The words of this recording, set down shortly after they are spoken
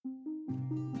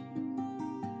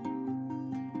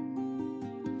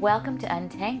Welcome to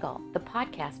Untangle, the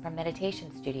podcast from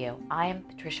Meditation Studio. I am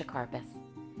Patricia Karpus.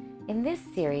 In this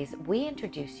series, we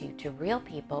introduce you to real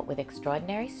people with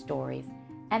extraordinary stories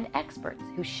and experts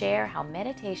who share how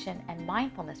meditation and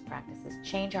mindfulness practices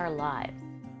change our lives.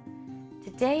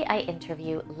 Today, I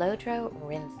interview Lodro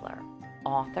Rinzler,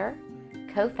 author,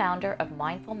 co-founder of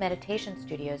Mindful Meditation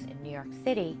Studios in New York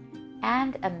City,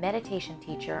 and a meditation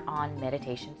teacher on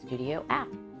Meditation Studio app.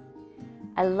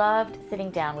 I loved sitting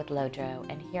down with Lodro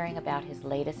and hearing about his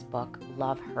latest book,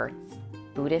 Love Hurts,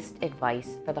 Buddhist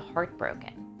Advice for the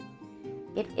Heartbroken.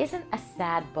 It isn't a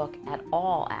sad book at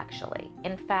all, actually.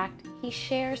 In fact, he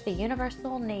shares the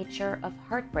universal nature of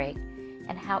heartbreak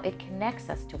and how it connects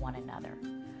us to one another.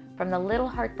 From the little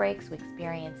heartbreaks we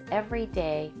experience every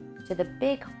day to the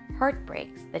big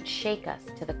heartbreaks that shake us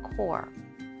to the core.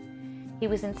 He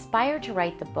was inspired to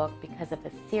write the book because of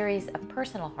a series of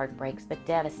personal heartbreaks that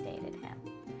devastated him.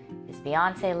 His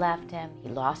fiancée left him, he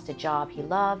lost a job he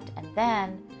loved, and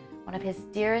then one of his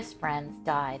dearest friends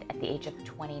died at the age of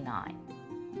 29.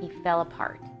 He fell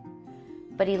apart.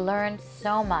 But he learned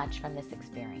so much from this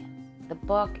experience. The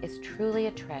book is truly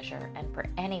a treasure and for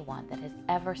anyone that has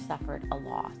ever suffered a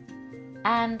loss.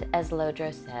 And, as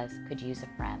Lodro says, could use a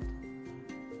friend.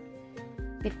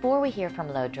 Before we hear from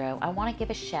Lodro, I want to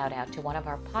give a shout out to one of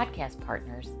our podcast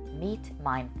partners, Meet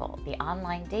Mindful, the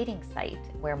online dating site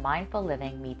where mindful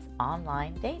living meets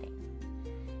online dating.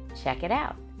 Check it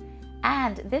out.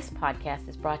 And this podcast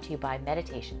is brought to you by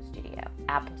Meditation Studio,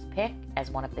 Apple's pick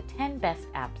as one of the 10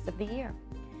 best apps of the year.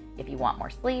 If you want more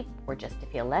sleep or just to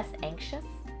feel less anxious,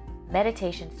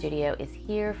 Meditation Studio is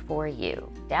here for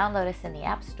you. Download us in the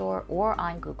App Store or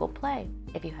on Google Play.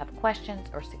 If you have questions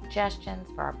or suggestions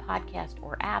for our podcast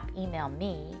or app, email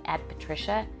me at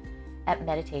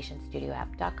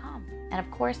patricia@meditationstudioapp.com. And of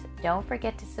course, don't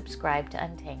forget to subscribe to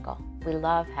Untangle. We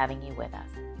love having you with us.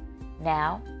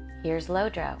 Now, here's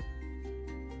Lodro.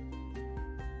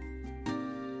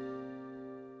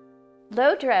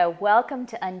 Lodro, welcome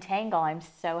to Untangle. I'm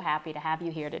so happy to have you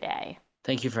here today.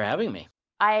 Thank you for having me.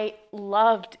 I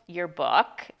loved your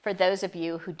book. For those of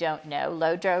you who don't know,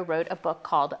 Lodro wrote a book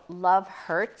called Love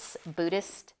Hurts,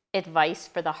 Buddhist Advice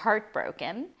for the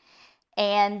Heartbroken.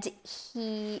 And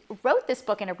he wrote this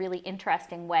book in a really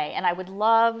interesting way. And I would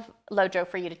love, Lodro,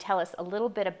 for you to tell us a little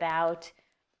bit about,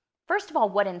 first of all,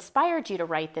 what inspired you to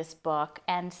write this book,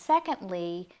 and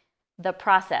secondly, the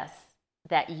process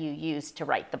that you used to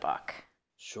write the book.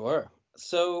 Sure.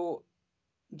 So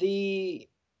the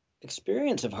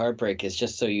experience of heartbreak is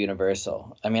just so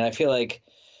universal. I mean, I feel like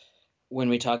when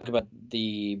we talk about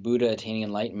the Buddha attaining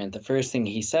enlightenment, the first thing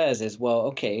he says is, well,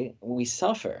 okay, we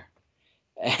suffer,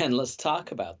 and let's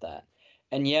talk about that.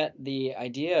 And yet the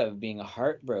idea of being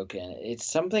heartbroken, it's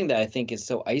something that I think is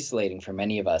so isolating for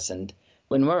many of us. And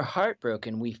when we're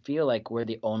heartbroken, we feel like we're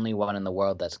the only one in the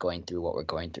world that's going through what we're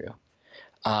going through.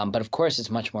 But of course, it's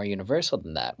much more universal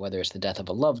than that, whether it's the death of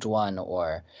a loved one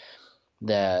or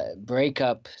the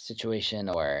breakup situation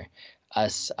or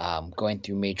us going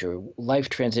through major life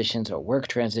transitions or work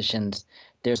transitions.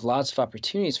 There's lots of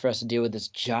opportunities for us to deal with this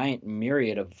giant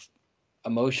myriad of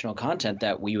emotional content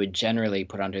that we would generally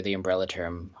put under the umbrella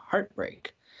term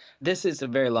heartbreak. This is a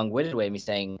very long-winded way of me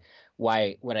saying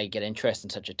why would I get interested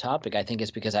in such a topic. I think it's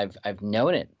because I've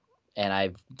known it and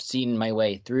I've seen my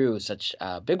way through such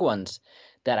big ones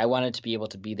that I wanted to be able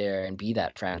to be there and be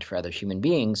that friend for other human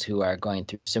beings who are going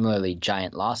through similarly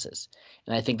giant losses.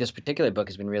 And I think this particular book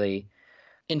has been really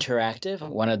interactive.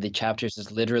 One of the chapters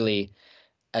is literally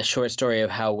a short story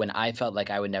of how when I felt like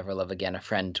I would never love again, a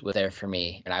friend was there for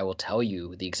me. And I will tell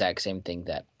you the exact same thing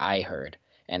that I heard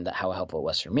and how helpful it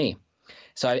was for me.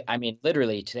 So, I mean,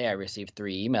 literally today I received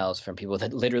 3 emails from people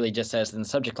that literally just says in the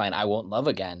subject line, I won't love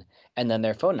again, and then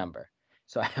their phone number.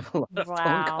 So I have a lot of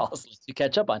phone calls to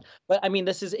catch up on. But I mean,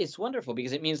 it's wonderful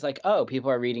because it means like, oh, people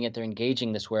are reading it, they're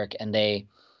engaging this work, and they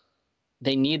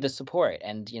need the support.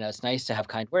 And, it's nice to have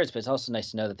kind words, but it's also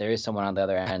nice to know that there is someone on the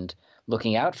other end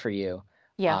looking out for you.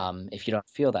 Yeah. If you don't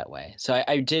feel that way. So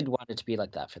I did want it to be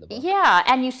like that for the book. Yeah,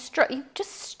 and you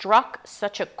just struck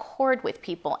such a chord with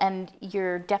people. And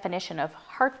your definition of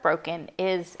heartbroken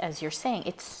is, as you're saying,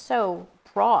 it's so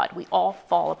broad. We all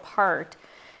fall apart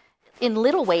in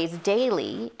little ways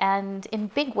daily and in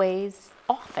big ways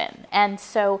often. And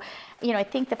so, I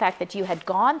think the fact that you had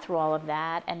gone through all of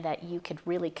that and that you could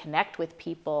really connect with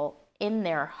people in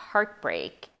their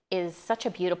heartbreak is such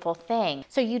a beautiful thing.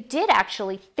 So you did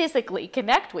actually physically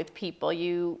connect with people.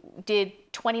 You did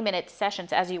 20-minute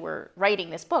sessions as you were writing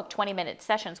this book, 20-minute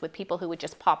sessions with people who would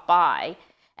just pop by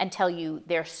and tell you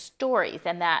their stories.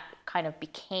 And that kind of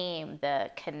became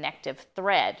the connective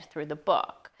thread through the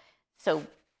book. So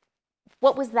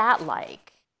what was that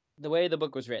like? the way the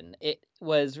book was written, it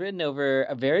was written over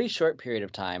a very short period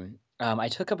of time. I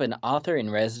took up an author in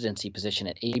residency position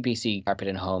at ABC Carpet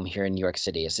and Home here in New York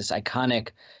City. It's this iconic,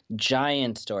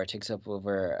 giant store. It takes up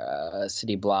over a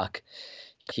city block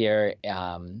here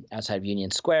outside of Union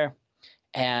Square.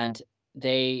 And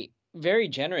they very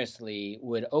generously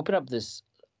would open up this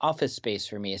office space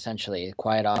for me, essentially, a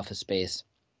quiet office space.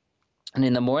 And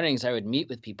in the mornings, I would meet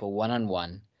with people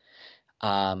one-on-one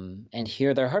and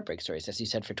hear their heartbreak stories, as you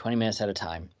said, for 20 minutes at a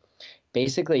time,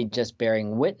 basically just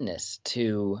bearing witness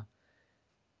to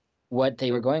what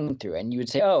they were going through. And you would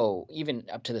say, oh, even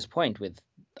up to this point with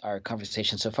our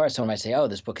conversation so far, someone might say, oh,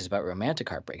 this book is about romantic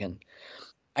heartbreak. And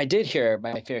I did hear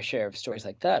my fair share of stories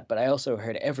like that, but I also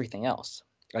heard everything else.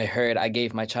 I heard I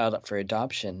gave my child up for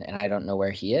adoption and I don't know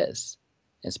where he is.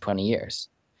 It's 20 years.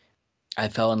 I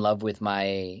fell in love with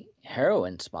my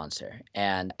heroin sponsor,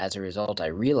 and as a result, I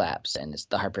relapsed. And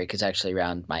the heartbreak is actually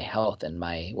around my health and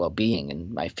my well-being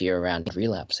and my fear around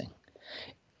relapsing.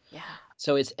 Yeah.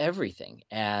 So it's everything.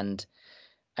 And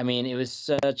I mean, it was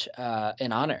such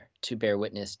an honor to bear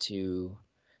witness to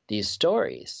these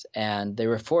stories. And there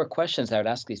were 4 questions I would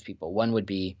ask these people. One would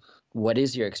be, what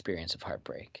is your experience of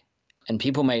heartbreak? And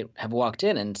people might have walked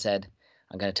in and said,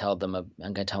 I'm going to tell them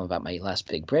about my last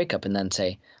big breakup, and then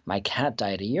say, my cat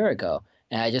died a year ago,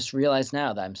 and I just realized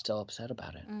now that I'm still upset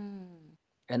about it.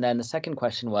 And then the second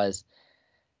question was,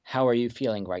 how are you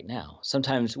feeling right now?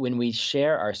 Sometimes when we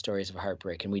share our stories of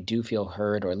heartbreak and we do feel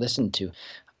heard or listened to,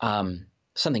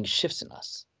 something shifts in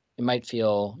us. It might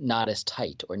feel not as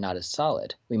tight or not as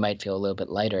solid. We might feel a little bit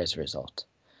lighter as a result.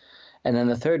 And then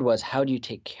the third was, how do you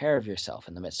take care of yourself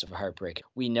in the midst of a heartbreak?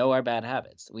 We know our bad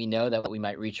habits. We know that we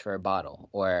might reach for a bottle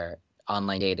or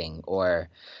online dating or,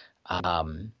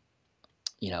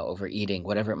 overeating,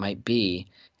 whatever it might be.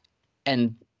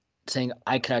 And saying,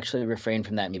 I could actually refrain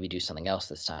from that and maybe do something else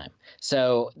this time.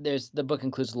 So the book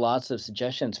includes lots of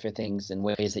suggestions for things and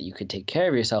ways that you could take care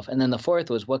of yourself. And then the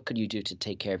fourth was, what could you do to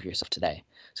take care of yourself today?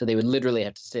 So they would literally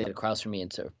have to sit across from me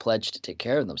and sort of pledge to take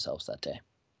care of themselves that day.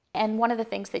 And one of the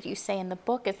things that you say in the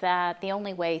book is that the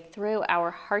only way through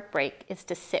our heartbreak is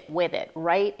to sit with it,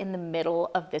 right in the middle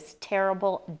of this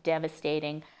terrible,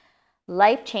 devastating,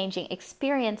 life-changing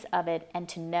experience of it, and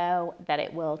to know that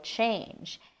it will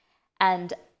change.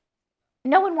 And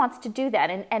no one wants to do that.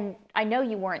 And I know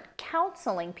you weren't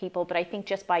counseling people, but I think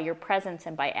just by your presence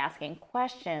and by asking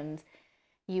questions,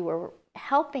 you were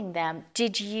helping them.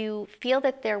 Did you feel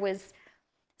that there was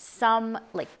some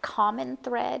common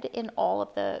thread in all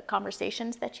of the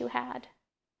conversations that you had?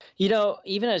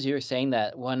 Even as you were saying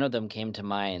that, one of them came to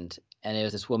mind, and it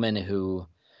was this woman who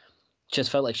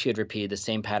just felt like she had repeated the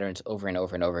same patterns over and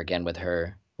over and over again with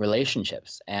her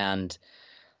relationships. And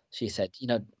she said,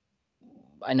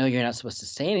 I know you're not supposed to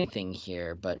say anything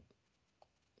here, but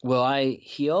will I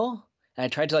heal? And I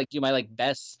tried to do my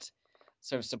best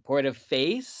sort of supportive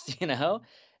face,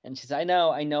 And she said, I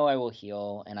know I will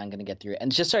heal and I'm going to get through it.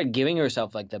 And just started giving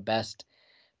herself the best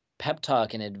pep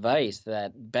talk and advice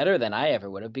that better than I ever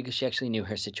would have, because she actually knew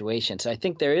her situation. So I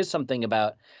think there is something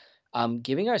about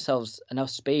giving ourselves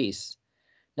enough space,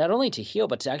 not only to heal,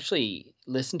 but to actually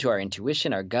listen to our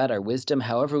intuition, our gut, our wisdom,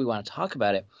 however we want to talk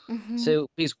about it. Mm-hmm. So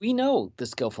because we know the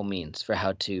skillful means for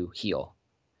how to heal.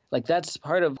 That's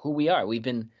part of who we are. We've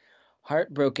been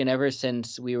heartbroken ever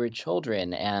since we were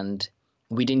children, and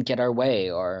we didn't get our way,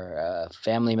 or a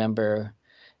family member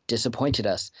disappointed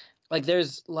us.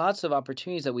 There's lots of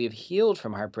opportunities that we have healed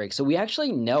from heartbreak. So we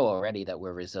actually know already that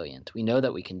we're resilient. We know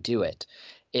that we can do it.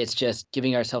 It's just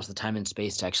giving ourselves the time and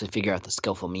space to actually figure out the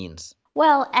skillful means.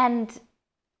 Well, and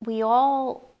we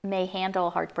all may handle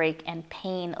heartbreak and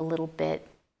pain a little bit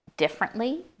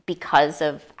differently because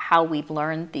of how we've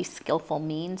learned these skillful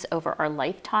means over our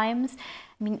lifetimes.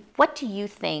 I mean, what do you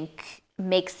think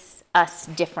makes us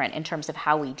different in terms of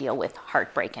how we deal with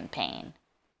heartbreak and pain?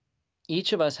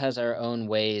 Each of us has our own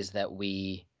ways that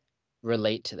we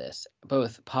relate to this,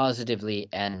 both positively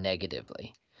and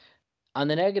negatively. On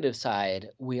the negative side,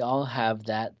 we all have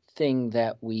that thing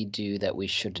that we do that we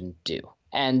shouldn't do.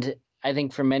 And I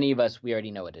think for many of us, we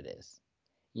already know what it is.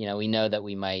 We know that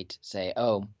we might say,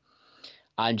 oh,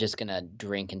 I'm just going to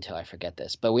drink until I forget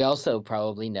this. But we also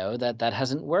probably know that that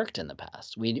hasn't worked in the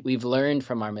past. We've learned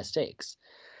from our mistakes.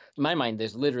 In my mind,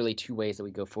 there's literally 2 ways that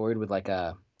we go forward with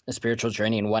a spiritual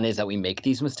journey. And one is that we make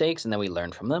these mistakes and then we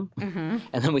learn from them. Mm-hmm.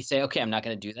 And then we say, okay, I'm not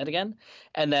going to do that again.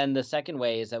 And then the second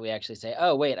way is that we actually say,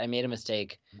 oh, wait, I made a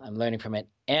mistake. I'm learning from it.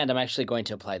 And I'm actually going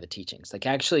to apply the teachings.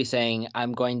 Actually saying,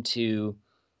 I'm going to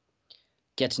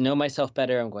get to know myself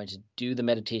better. I'm going to do the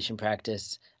meditation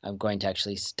practice. I'm going to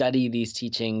actually study these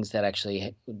teachings that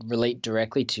actually relate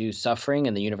directly to suffering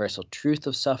and the universal truth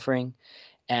of suffering.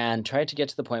 and tried to get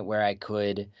to the point where I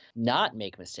could not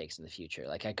make mistakes in the future.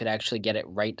 Like I could actually get it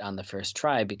right on the first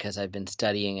try because I've been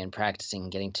studying and practicing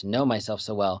and getting to know myself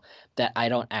so well that I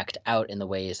don't act out in the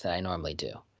ways that I normally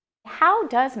do. How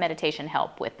does meditation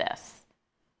help with this?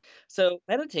 So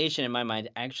meditation in my mind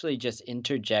actually just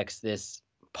interjects this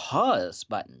pause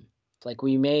button. Like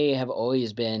we may have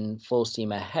always been full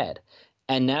steam ahead.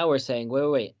 And now we're saying,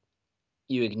 wait.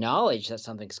 You acknowledge that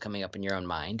something's coming up in your own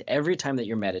mind. Every time that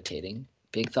you're meditating,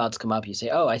 big thoughts come up. You say,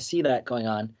 oh, I see that going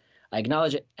on. I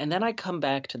acknowledge it. And then I come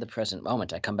back to the present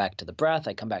moment. I come back to the breath.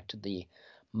 I come back to the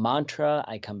mantra.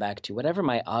 I come back to whatever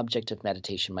my object of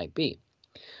meditation might be.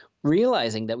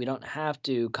 Realizing that we don't have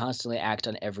to constantly act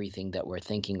on everything that we're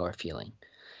thinking or feeling.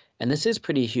 And this is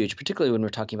pretty huge, particularly when we're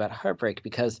talking about heartbreak,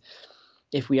 because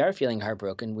if we are feeling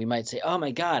heartbroken, we might say, oh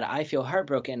my God, I feel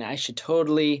heartbroken. I should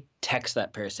totally text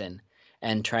that person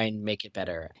and try and make it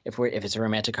better. If it's a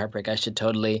romantic heartbreak, I should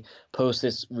totally post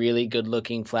this really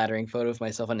good-looking, flattering photo of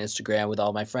myself on Instagram with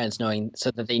all my friends, knowing so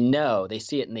that they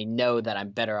see it and they know that I'm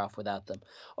better off without them,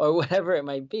 or whatever it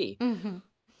might be. Mm-hmm.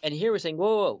 And here we're saying,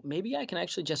 whoa, maybe I can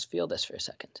actually just feel this for a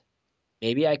second.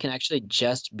 Maybe I can actually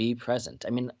just be present.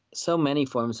 I mean, so many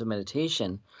forms of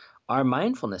meditation are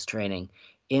mindfulness training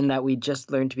in that we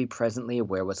just learn to be presently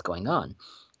aware what's going on.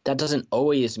 That doesn't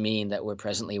always mean that we're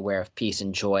presently aware of peace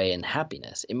and joy and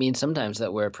happiness. It means sometimes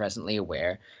that we're presently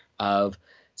aware of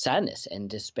sadness and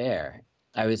despair.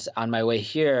 I was on my way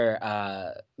here,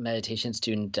 meditation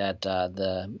student at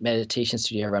the meditation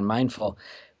studio I run Mindful,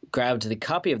 grabbed the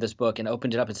copy of this book and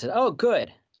opened it up and said, oh,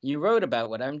 good. You wrote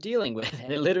about what I'm dealing with.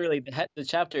 And it literally, the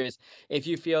chapter is if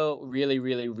you feel really,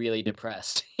 really, really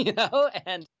depressed,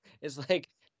 and it's like,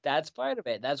 that's part of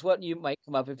it. That's what you might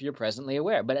come up if you're presently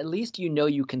aware. But at least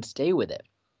you can stay with it.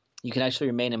 You can actually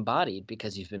remain embodied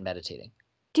because you've been meditating.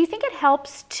 Do you think it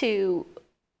helps to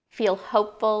feel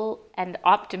hopeful and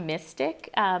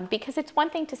optimistic? Because it's one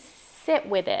thing to sit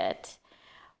with it,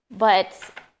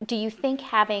 but do you think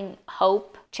having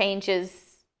hope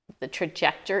changes the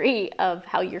trajectory of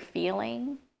how you're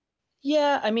feeling?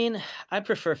 Yeah, I mean, I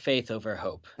prefer faith over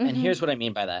hope. Mm-hmm. And here's what I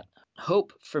mean by that.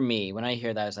 Hope for me, when I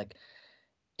hear that, is like,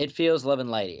 it feels love and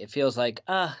lighty. It feels like,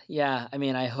 yeah, I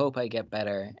mean, I hope I get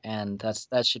better, and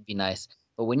that should be nice.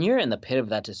 But when you're in the pit of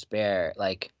that despair,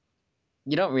 like,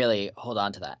 you don't really hold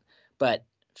on to that. But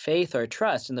faith or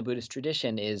trust in the Buddhist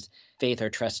tradition is faith or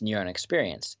trust in your own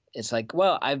experience. It's like,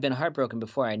 well, I've been heartbroken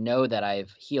before. I know that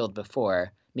I've healed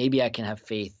before. Maybe I can have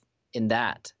faith in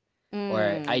that. Or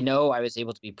I know I was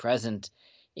able to be present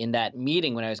in that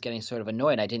meeting when I was getting sort of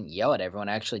annoyed. I didn't yell at everyone.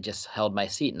 I actually just held my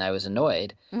seat and I was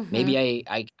annoyed. Mm-hmm. Maybe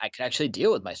I could actually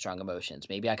deal with my strong emotions.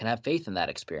 Maybe I can have faith in that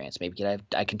experience. Maybe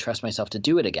I can trust myself to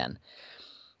do it again.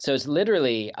 So it's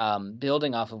literally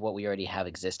building off of what we already have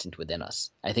existent within us.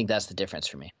 I think that's the difference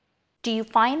for me. Do you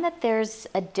find that there's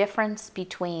a difference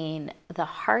between the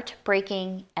heart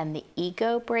breaking and the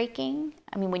ego breaking?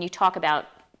 I mean, when you talk about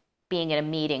being at a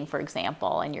meeting, for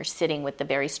example, and you're sitting with the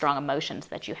very strong emotions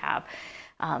that you have,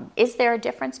 is there a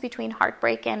difference between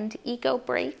heartbreak and ego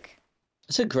break?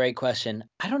 That's a great question.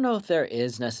 I don't know if there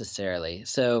is necessarily.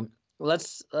 So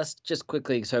let's just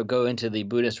quickly sort of go into the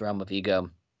Buddhist realm of ego.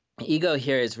 Ego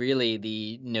here is really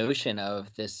the notion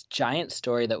of this giant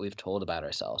story that we've told about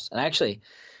ourselves. And actually,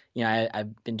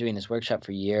 I've been doing this workshop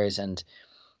for years, and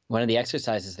one of the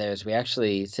exercises there is we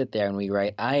actually sit there and we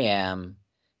write, I am,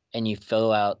 and you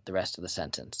fill out the rest of the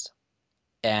sentence.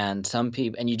 And some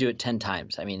people, and you do it 10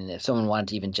 times. I mean, if someone wanted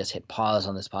to even just hit pause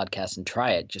on this podcast and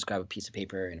try it, just grab a piece of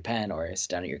paper and a pen or sit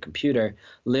down at your computer,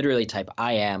 literally type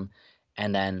I am,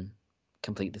 and then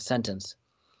complete the sentence.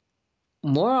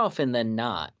 More often than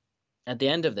not, at the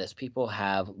end of this, people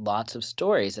have lots of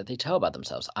stories that they tell about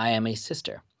themselves. I am a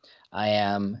sister. I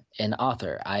am an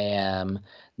author. I am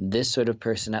this sort of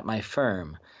person at my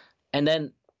firm. And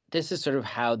then this is sort of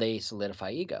how they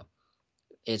solidify ego.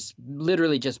 It's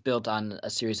literally just built on a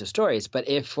series of stories. But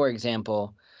if, for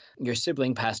example, your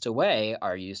sibling passed away,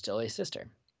 are you still a sister?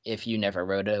 If you never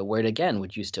wrote a word again,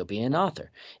 would you still be an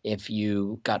author? If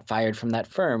you got fired from that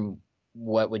firm,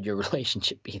 what would your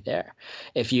relationship be there?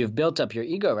 If you've built up your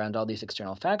ego around all these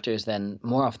external factors, then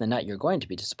more often than not, you're going to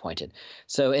be disappointed.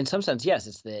 So in some sense, yes,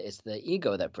 it's the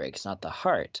ego that breaks, not the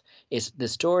heart. It's the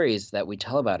stories that we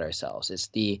tell about ourselves. It's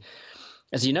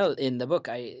as you know, in the book,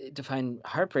 I define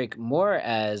heartbreak more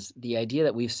as the idea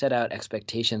that we've set out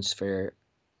expectations for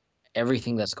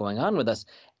everything that's going on with us,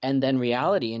 and then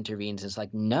reality intervenes. It's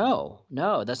like, no,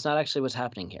 that's not actually what's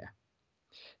happening here.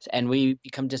 And we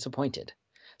become disappointed.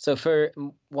 So for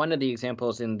one of the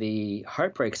examples in the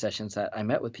heartbreak sessions that I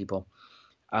met with people,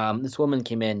 this woman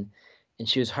came in and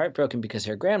she was heartbroken because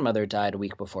her grandmother died a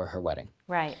week before her wedding.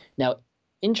 Right. Now,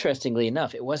 interestingly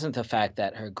enough, it wasn't the fact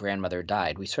that her grandmother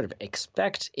died. We sort of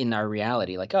expect in our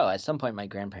reality, like, oh, at some point my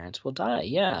grandparents will die.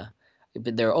 Yeah.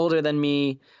 But they're older than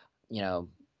me, you know,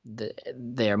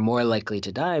 they're more likely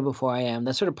to die before I am.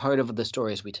 That's sort of part of the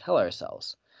stories we tell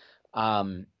ourselves.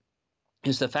 Um,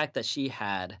 is the fact that she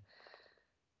had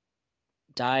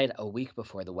died a week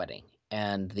before the wedding,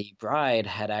 and the bride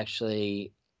had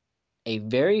actually a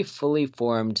very fully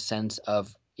formed sense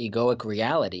of egoic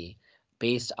reality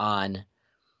based on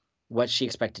what she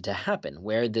expected to happen,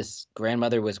 where this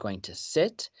grandmother was going to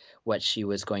sit, what she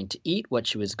was going to eat, what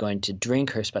she was going to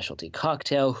drink, her specialty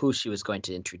cocktail, who she was going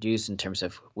to introduce in terms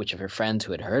of which of her friends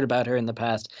who had heard about her in the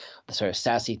past, the sort of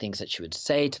sassy things that she would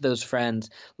say to those friends.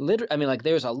 I mean, like,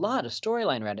 there's a lot of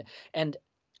storyline around it. And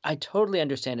I totally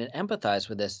understand and empathize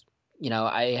with this.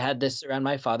 I had this around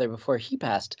my father before he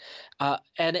passed.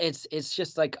 And it's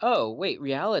just like, oh, wait,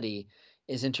 reality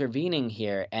is intervening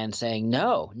here and saying,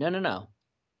 no, no, no, no.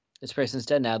 This person's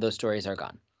dead now. Those stories are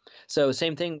gone. So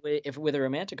same thing with a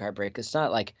romantic heartbreak. It's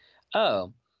not like,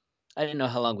 oh, I didn't know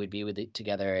how long we'd be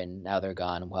together, and now they're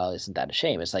gone. Well, isn't that a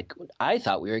shame? It's like I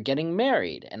thought we were getting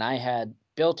married, and I had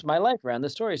built my life around the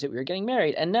stories that we were getting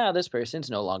married, and now this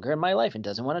person's no longer in my life and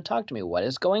doesn't want to talk to me. What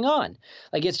is going on?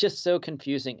 Like, it's just so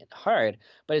confusing and hard,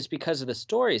 but it's because of the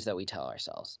stories that we tell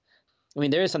ourselves. I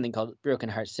mean, there is something called broken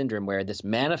heart syndrome where this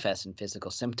manifests in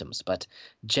physical symptoms, but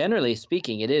generally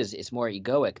speaking, it's more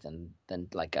egoic than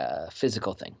like a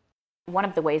physical thing. One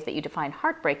of the ways that you define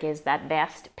heartbreak is that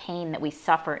vast pain that we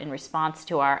suffer in response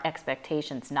to our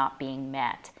expectations not being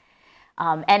met.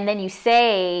 And then you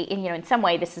say, in some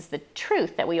way, this is the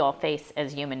truth that we all face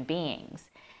as human beings.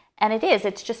 And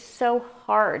it's just so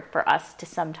hard for us to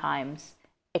sometimes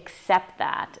accept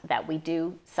that we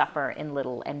do suffer in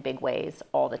little and big ways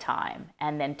all the time,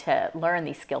 and then to learn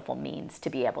these skillful means to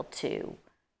be able to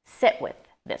sit with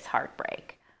this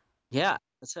heartbreak. Yeah,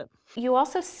 that's it. You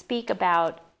also speak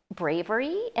about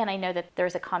bravery, and I know that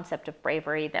there's a concept of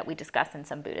bravery that we discuss in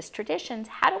some Buddhist traditions.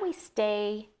 How do we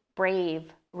stay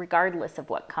brave regardless of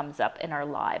what comes up in our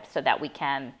lives so that we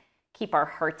can keep our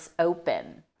hearts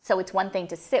open? So it's one thing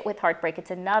to sit with heartbreak,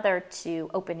 it's another to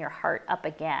open your heart up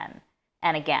again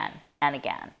and again and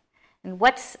again. And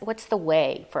what's the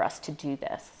way for us to do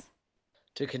this?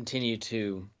 To continue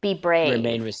to be brave,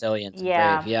 remain resilient,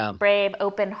 yeah, brave, brave,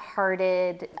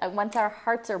 open-hearted. Once our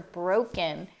hearts are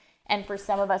broken, and for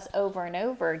some of us over and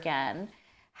over again,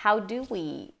 how do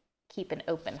we keep an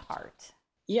open heart?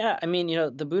 Yeah, I mean,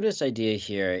 the Buddhist idea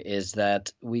here is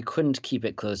that we couldn't keep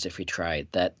it closed if we tried,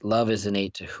 that love is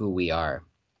innate to who we are,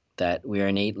 that we are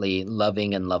innately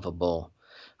loving and lovable.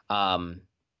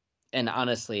 And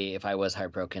honestly, if I was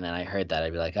heartbroken and I heard that,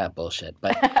 I'd be like, bullshit.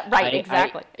 But right,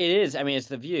 exactly. It is. I mean, it's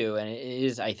the view, and it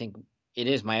is. I think it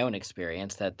is my own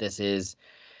experience that this is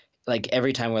like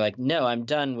every time we're like, no, I'm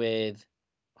done with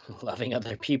loving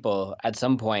other people. At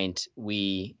some point,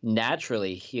 we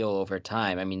naturally heal over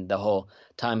time. I mean, the whole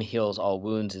time heals all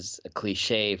wounds is a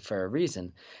cliche for a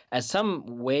reason. At some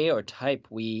way or type,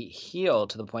 we heal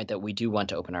to the point that we do want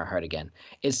to open our heart again.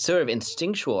 It's sort of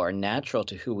instinctual or natural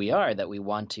to who we are that we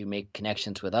want to make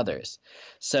connections with others.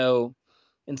 So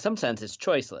in some sense, it's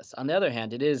choiceless. On the other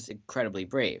hand, it is incredibly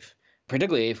brave,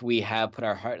 particularly if we have put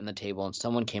our heart on the table and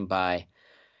someone came by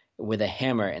with a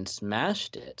hammer and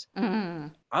smashed it.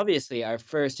 Obviously, our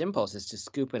first impulse is to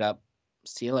scoop it up,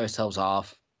 seal ourselves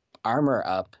off, armor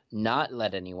up, not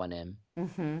let anyone in.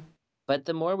 Mm-hmm. But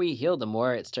the more we heal, the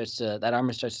more that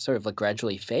armor starts to sort of like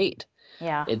gradually fade.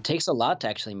 Yeah. It takes a lot to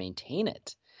actually maintain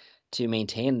it, to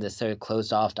maintain this sort of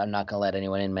closed off, I'm not going to let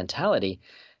anyone in mentality,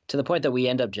 to the point that we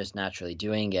end up just naturally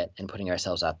doing it and putting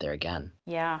ourselves out there again.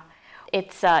 Yeah.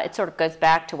 It sort of goes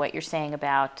back to what you're saying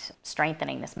about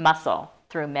strengthening this muscle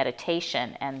through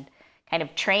meditation and kind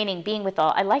of training,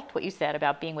 I liked what you said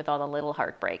about being with all the little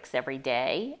heartbreaks every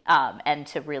day, and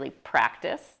to really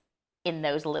practice in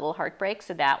those little heartbreaks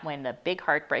so that when the big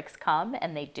heartbreaks come,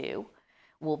 and they do,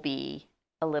 we'll be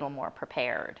a little more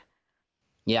prepared.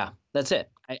 Yeah, that's it.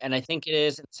 And I think it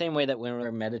is the same way that when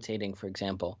we're meditating, for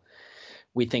example,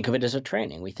 we think of it as a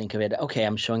training. We think of it, okay,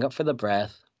 I'm showing up for the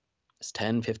breath. It's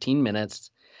 10, 15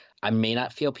 minutes. I may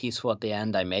not feel peaceful at the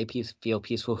end. I may feel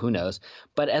peaceful, who knows?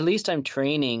 But at least I'm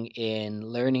training in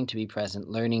learning to be present,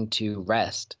 learning to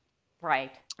rest.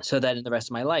 Right. So that in the rest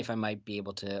of my life, I might be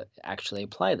able to actually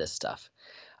apply this stuff.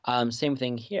 Same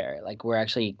thing here. Like, we're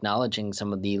actually acknowledging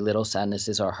some of the little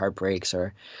sadnesses or heartbreaks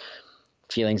or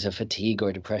feelings of fatigue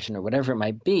or depression or whatever it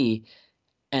might be,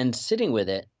 and sitting with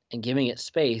it and giving it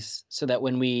space so that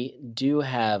when we do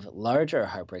have larger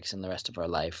heartbreaks in the rest of our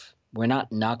life, we're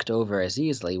not knocked over as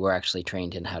easily. We're actually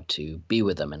trained in how to be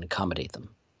with them and accommodate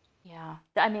them. Yeah.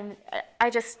 Yeah. I mean,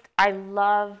 I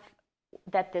love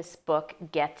that this book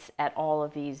gets at all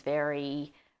of these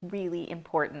very, really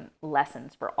important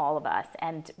lessons for all of us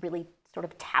and really sort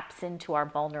of taps into our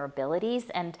vulnerabilities.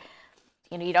 And,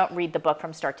 you don't read the book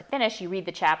from start to finish. You read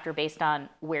the chapter based on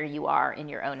where you are in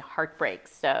your own heartbreak.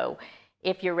 So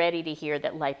if you're ready to hear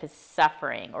that life is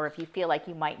suffering, or if you feel like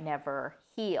you might never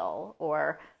heal,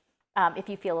 or if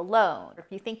you feel alone, or if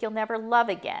you think you'll never love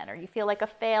again, or you feel like a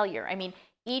failure. I mean,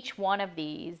 each one of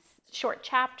these short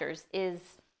chapters is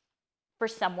for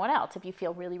someone else. If you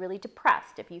feel really, really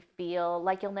depressed, if you feel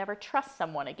like you'll never trust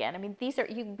someone again. I mean,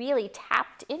 you really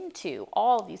tapped into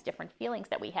all these different feelings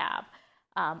that we have,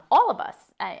 all of us.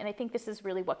 And I think this is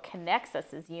really what connects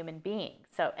us as human beings.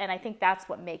 And I think that's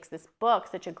what makes this book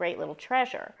such a great little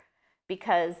treasure,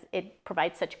 because it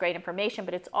provides such great information,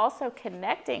 but it's also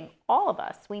connecting all of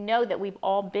us. We know that we've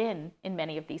all been in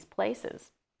many of these places.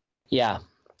 Yeah.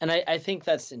 And I think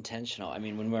that's intentional. I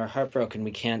mean, when we're heartbroken,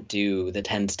 we can't do the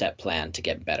 10-step plan to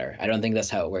get better. I don't think that's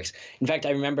how it works. In fact,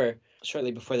 I remember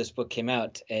shortly before this book came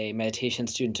out, a meditation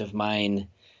student of mine,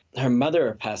 her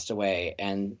mother passed away.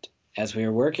 And as we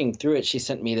were working through it, she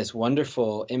sent me this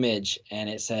wonderful image, and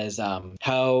it says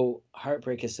how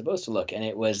heartbreak is supposed to look. And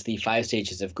it was the 5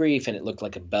 stages of grief, and it looked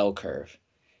like a bell curve,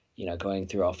 going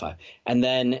through all 5. And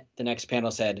then the next panel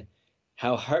said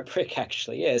how heartbreak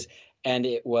actually is. And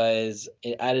it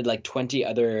added like 20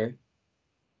 other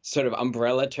sort of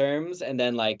umbrella terms. And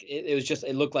then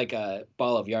it looked like a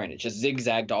ball of yarn. It just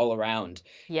zigzagged all around,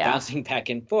 bouncing back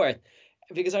and forth.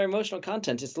 Because our emotional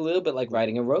content is a little bit like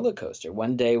riding a roller coaster.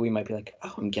 One day we might be like,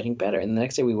 oh, I'm getting better. And the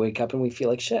next day we wake up and we feel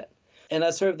like shit. And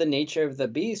that's sort of the nature of the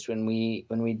beast when we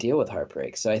deal with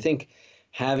heartbreak. So I think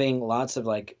having lots of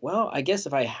I guess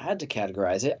if I had to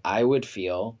categorize it, I would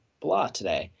feel blah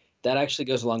today. That actually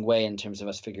goes a long way in terms of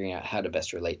us figuring out how to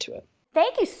best relate to it.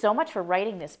 Thank you so much for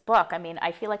writing this book. I mean,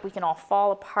 I feel like we can all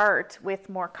fall apart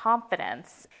with more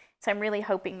confidence. So I'm really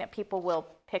hoping that people will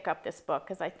pick up this book,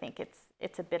 because I think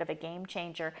it's a bit of a game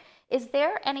changer. Is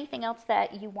there anything else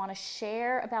that you want to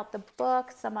share about the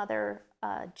book, some other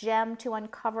gem to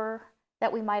uncover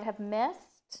that we might have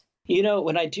missed?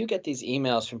 When I do get these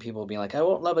emails from people being like, I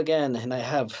won't love again, and I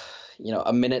have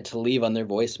a minute to leave on their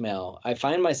voicemail, I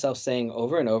find myself saying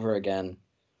over and over again,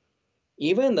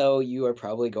 even though you are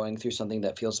probably going through something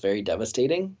that feels very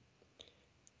devastating,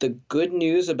 the good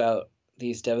news about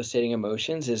these devastating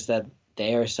emotions is that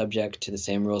they are subject to the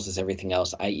same rules as everything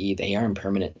else, i.e. they are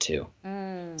impermanent too.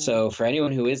 So for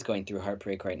anyone who is going through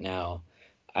heartbreak right now,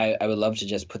 I would love to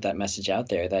just put that message out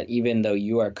there that even though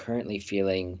you are currently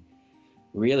feeling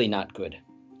really not good,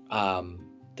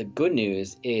 the good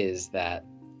news is that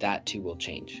too will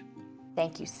change.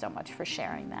 Thank you so much for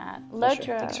sharing that.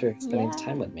 Lodro, thanks for spending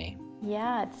time with me.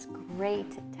 Yeah, it's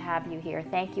great to have you here.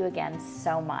 Thank you again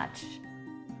so much.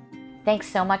 Thanks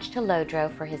so much to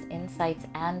Lodro for his insights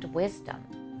and wisdom.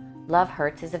 Love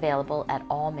Hurts is available at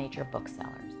all major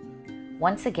booksellers.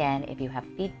 Once again, if you have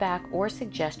feedback or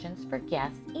suggestions for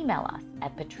guests, email us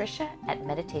at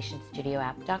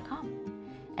patricia@meditationstudioapp.com.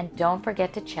 And don't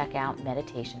forget to check out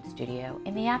Meditation Studio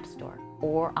in the App Store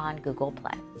or on Google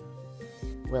Play.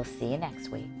 We'll see you next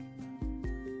week.